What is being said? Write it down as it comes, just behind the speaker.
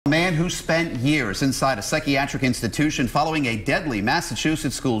man who spent years inside a psychiatric institution following a deadly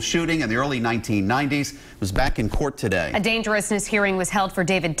Massachusetts school shooting in the early 1990s was back in court today. A dangerousness hearing was held for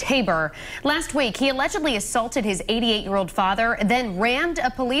David Tabor. Last week, he allegedly assaulted his 88-year-old father, then rammed a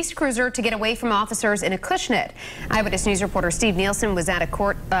police cruiser to get away from officers in Acushnet. Eyewitness News reporter Steve Nielsen was at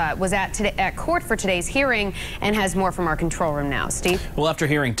court for today's hearing and has more from our control room now. Steve? Well, after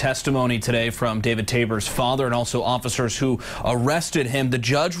hearing testimony today from David Tabor's father and also officers who arrested him, the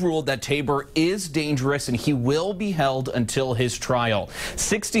judge ruled that Tabor is dangerous and he will be held until his trial.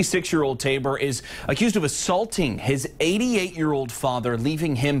 66-year-old Tabor is accused of assaulting his 88-year-old father,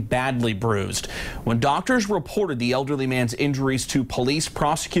 leaving him badly bruised. When doctors reported the elderly man's injuries to police,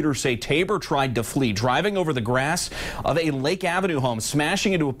 prosecutors say Tabor tried to flee, driving over the grass of a Lake Avenue home,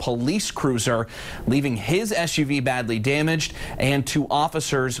 smashing into a police cruiser, leaving his SUV badly damaged, and two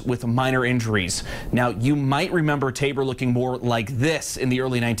officers with minor injuries. Now, you might remember Tabor looking more like this in the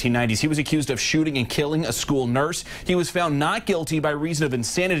early 1990s. He was accused of shooting and killing a school nurse. He was found not guilty by reason of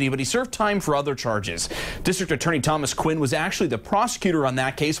insanity, but he served time for other charges. District Attorney Thomas Quinn was actually the prosecutor on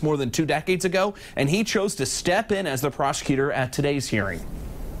that case more than 2 decades ago, and he chose to step in as the prosecutor at today's hearing.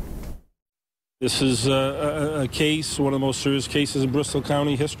 This is a case, one of the most serious cases in Bristol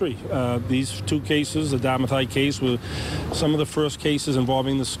County history. These two cases, the Dartmouth case, were some of the first cases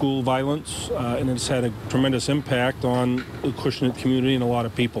involving the school violence, and it's had a tremendous impact on the Acushnet community and a lot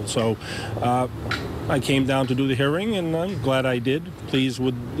of people. So I came down to do the hearing, and I'm glad I did. Pleased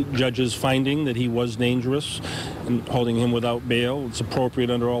with the judge's finding that he was dangerous and holding him without bail. It's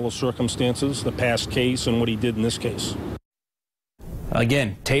appropriate under all the circumstances, the past case and what he did in this case.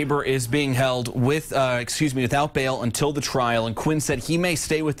 Again, Tabor is being held without bail until the trial, and Quinn said he may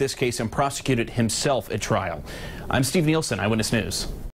stay with this case and prosecute it himself at trial. I'm Steve Nielsen, Eyewitness News.